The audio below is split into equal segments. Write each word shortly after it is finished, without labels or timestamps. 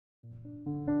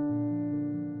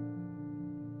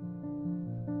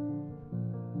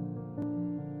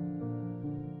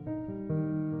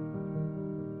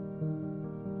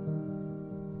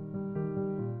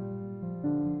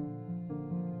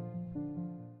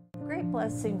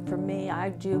blessing for me, I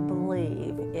do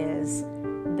believe, is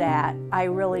that I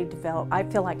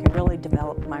feel like I really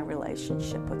developed my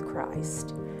relationship with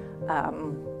Christ.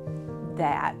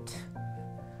 That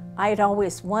I had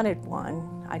always wanted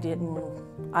one.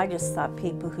 I just thought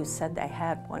people who said they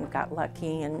had one got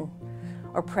lucky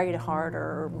or prayed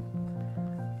harder.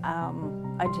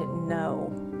 I didn't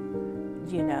know,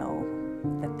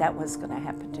 that was going to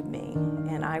happen to me.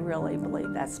 And I really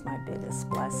believe that's my biggest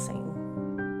blessing.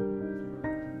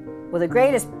 Well, the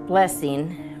greatest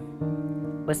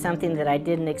blessing was something that I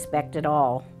didn't expect at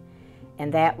all,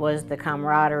 and that was the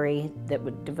camaraderie that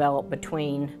would develop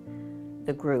between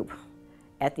the group.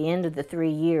 At the end of the 3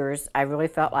 years, I really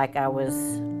felt like I was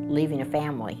leaving a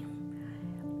family.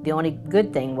 The only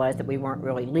good thing was that we weren't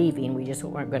really leaving, we just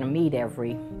weren't going to meet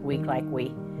every week like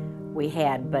we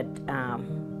had, but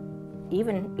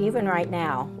even right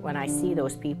now, when I see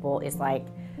those people, it's like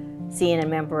seeing a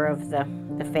member of the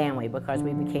family, because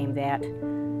we became that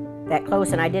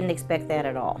close, and I didn't expect that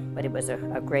at all, but it was a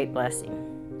great blessing.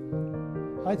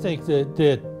 I think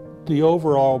that the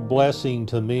overall blessing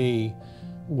to me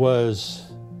was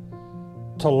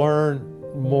to learn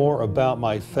more about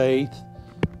my faith,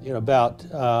 about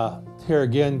here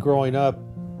again, growing up,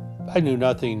 I knew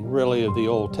nothing really of the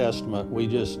Old Testament. We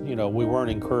just, we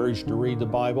weren't encouraged to read the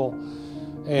Bible.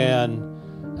 And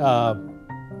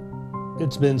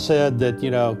it's been said that,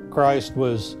 Christ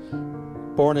was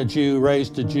born a Jew,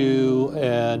 raised a Jew,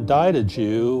 and died a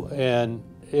Jew. And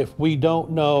if we don't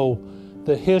know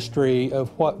the history of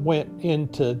what went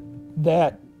into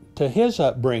that, to his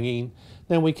upbringing,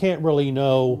 then we can't really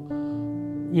know,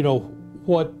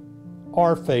 what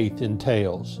our faith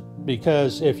entails.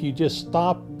 Because if you just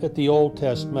stop at the Old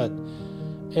Testament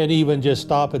and even just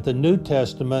stop at the New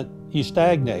Testament, you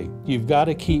stagnate. You've got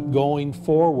to keep going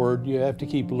forward. You have to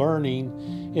keep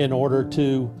learning in order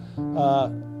to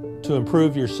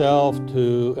improve yourself,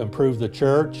 to improve the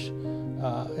church,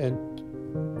 and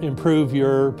improve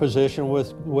your position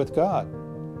with God.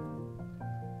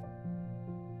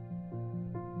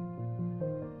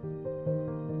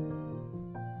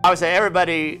 I would say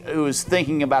everybody who's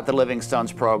thinking about the Living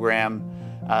Stones program,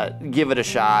 give it a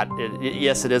shot.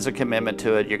 Yes, it is a commitment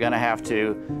to it. You're going to have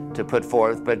to put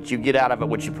forth, but you get out of it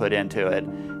what you put into it.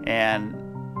 And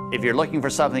if you're looking for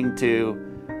something to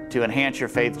enhance your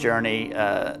faith journey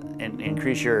and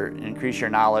increase your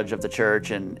knowledge of the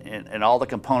church and all the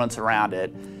components around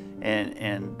it,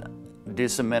 and do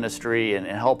some ministry and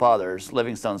help others,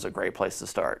 Living Stone's a great place to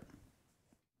start.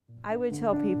 I would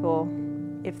tell people,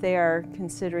 if they are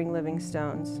considering Living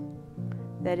Stones,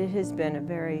 that it has been a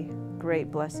very great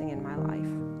blessing in my life.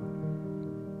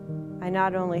 I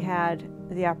not only had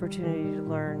the opportunity to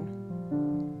learn,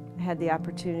 I had the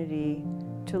opportunity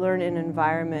to learn in an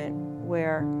environment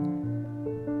where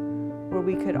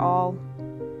we could all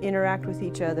interact with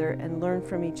each other and learn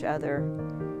from each other,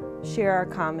 share our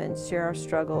comments, share our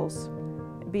struggles,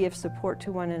 be of support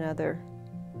to one another,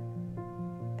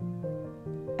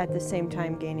 at the same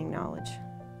time gaining knowledge,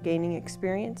 gaining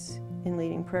experience in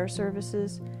leading prayer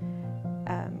services,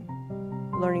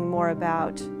 learning more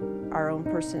about our own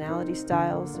personality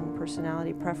styles and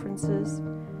personality preferences,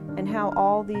 and how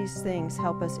all these things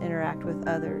help us interact with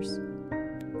others.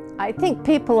 I think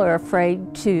people are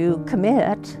afraid to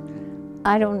commit.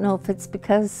 I don't know if it's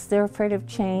because they're afraid of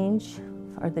change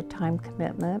or the time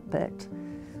commitment, but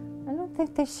I don't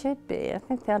think they should be. I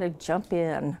think they ought to jump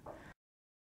in.